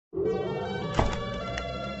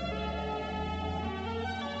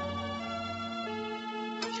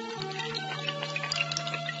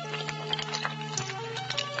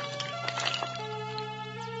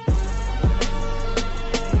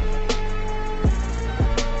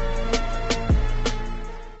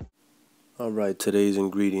Alright, today's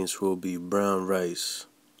ingredients will be brown rice,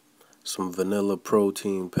 some vanilla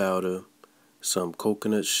protein powder, some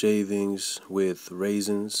coconut shavings with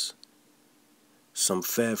raisins, some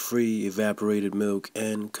fat-free evaporated milk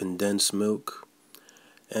and condensed milk,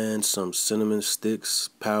 and some cinnamon sticks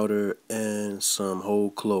powder and some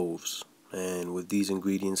whole cloves. And with these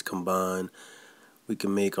ingredients combined, we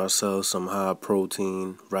can make ourselves some high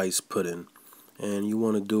protein rice pudding. And you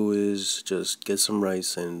want to do is just get some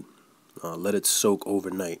rice and let it soak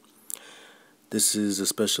overnight. This is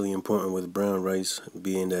especially important with brown rice,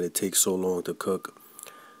 being that it takes so long to cook.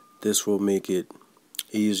 This will make it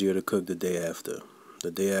easier to cook the day after.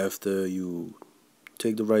 The day after, you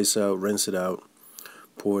take the rice out, rinse it out,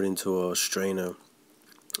 pour it into a strainer,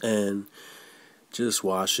 and just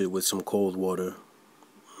wash it with some cold water.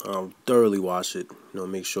 Thoroughly wash it.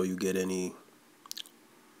 Make sure you get any.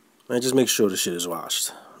 And just make sure the shit is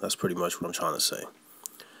washed. That's pretty much what I'm trying to say.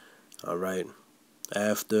 Alright,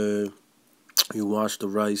 after you wash the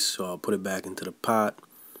rice, put it back into the pot,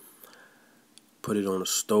 put it on a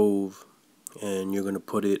stove, and you're going to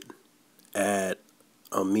put it at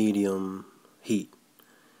a medium heat.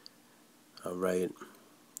 Alright,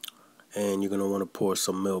 and you're going to want to pour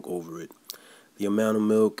some milk over it. The amount of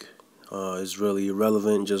milk is really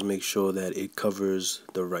irrelevant, just make sure that it covers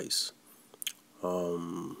the rice.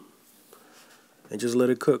 And just let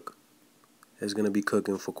it cook. It's going to be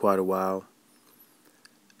cooking for quite a while.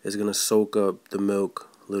 It's going to soak up the milk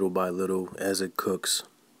little by little as it cooks.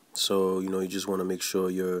 So, you just want to make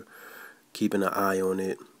sure you're keeping an eye on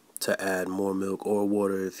it to add more milk or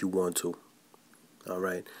water if you want to.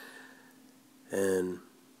 Alright. And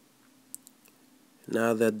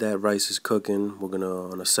now that that rice is cooking, we're going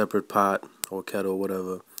to, on a separate pot or kettle or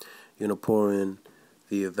whatever, you're going to pour in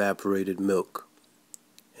the evaporated milk.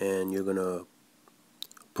 And you're going to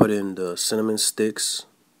put in the cinnamon sticks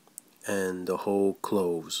and the whole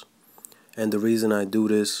cloves. And the reason I do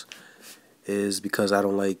this is because I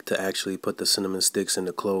don't like to actually put the cinnamon sticks and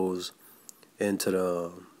the cloves into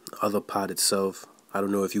the other pot itself. I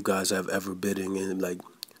don't know if you guys have ever bitten and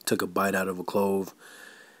took a bite out of a clove.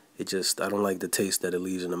 I don't like the taste that it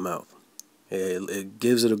leaves in the mouth. It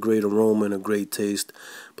gives it a great aroma and a great taste,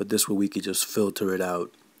 but this way we could just filter it out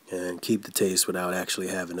and keep the taste without actually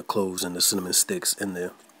having the cloves and the cinnamon sticks in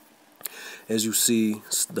there. As you see,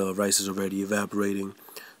 the rice is already evaporating,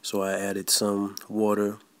 so I added some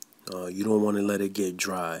water. You don't want to let it get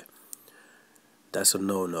dry. That's a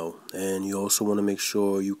no-no. And you also want to make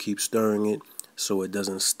sure you keep stirring it so it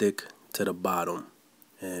doesn't stick to the bottom.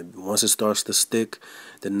 And once it starts to stick,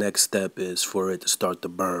 the next step is for it to start to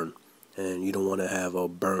burn. And you don't want to have a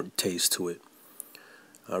burnt taste to it.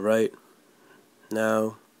 Alright,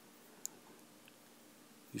 now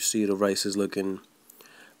you see the rice is looking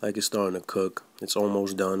like it's starting to cook. It's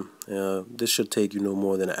almost done. This should take you no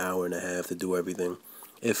more than an hour and a half to do everything,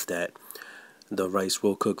 if that. The rice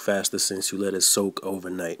will cook faster since you let it soak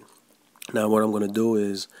overnight. Now what I'm going to do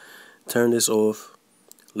is turn this off,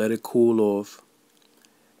 let it cool off,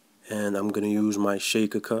 and I'm going to use my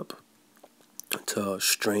shaker cup to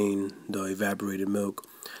strain the evaporated milk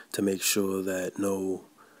to make sure that no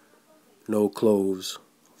cloves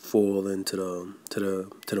fall into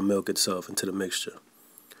the milk itself, into the mixture.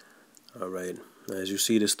 Alright, as you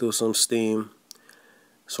see, there's still some steam,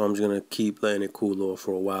 so I'm just going to keep letting it cool off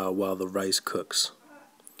for a while the rice cooks.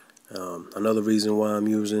 Another reason why I'm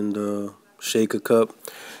using the shaker cup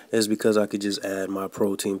is because I could just add my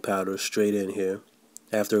protein powder straight in here,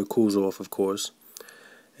 after it cools off, of course,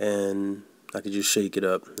 and I could just shake it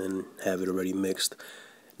up and have it already mixed.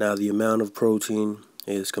 Now the amount of protein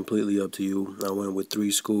is completely up to you. I went with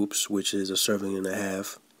 3 scoops, which is a serving and a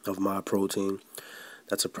half of my protein.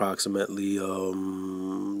 That's approximately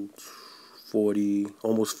almost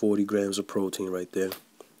 40 grams of protein right there.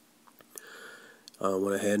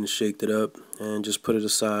 Went ahead and shaked it up and just put it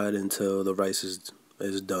aside until the rice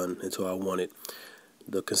is done, until I want it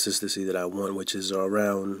the consistency that I want, which is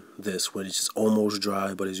around this, when it's almost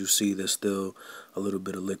dry, but as you see, there's still a little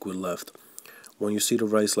bit of liquid left. When you see the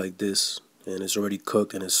rice like this and it's already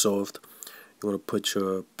cooked and it's soft, you want to put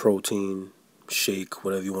your protein shake,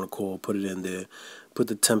 whatever you want to call it, put it in there. Put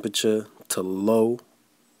the temperature to low,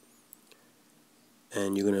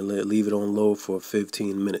 and you're going to leave it on low for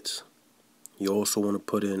 15 minutes. You also want to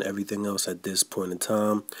put in everything else at this point in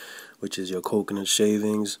time, which is your coconut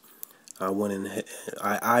shavings.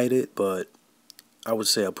 I eyed it, but I would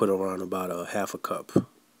say I put around about a half a cup,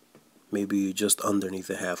 maybe just underneath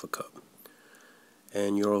a half a cup.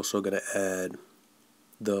 And you're also going to add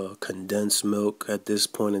the condensed milk at this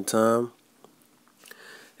point in time,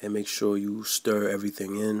 and make sure you stir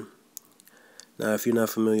everything in. Now, if you're not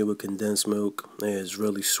familiar with condensed milk, it's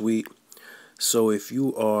really sweet. So if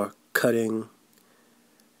you are cutting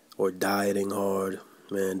or dieting hard,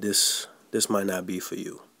 man, this might not be for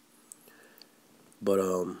you. But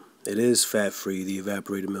it is fat-free, the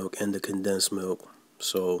evaporated milk and the condensed milk.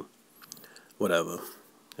 So whatever.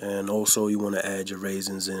 And also you want to add your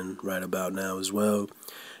raisins in right about now as well,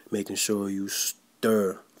 making sure you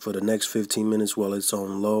stir for the next 15 minutes while it's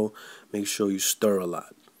on low. Make sure you stir a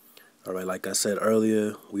lot. Alright, like I said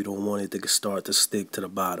earlier, we don't want it to start to stick to the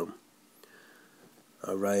bottom.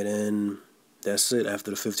 Alright, and that's it. After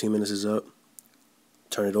the 15 minutes is up,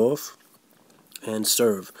 turn it off and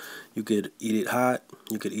serve. You could eat it hot,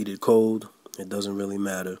 you could eat it cold, it doesn't really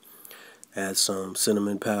matter. Add some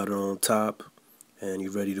cinnamon powder on top, and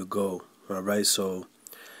you're ready to go. Alright, so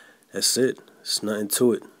that's it. It's nothing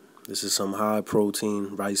to it. This is some high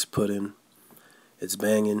protein rice pudding. It's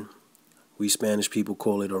banging. We Spanish people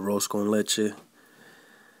call it Arroz con Leche.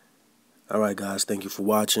 Alright guys, thank you for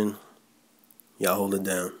watching. Y'all hold it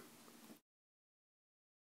down.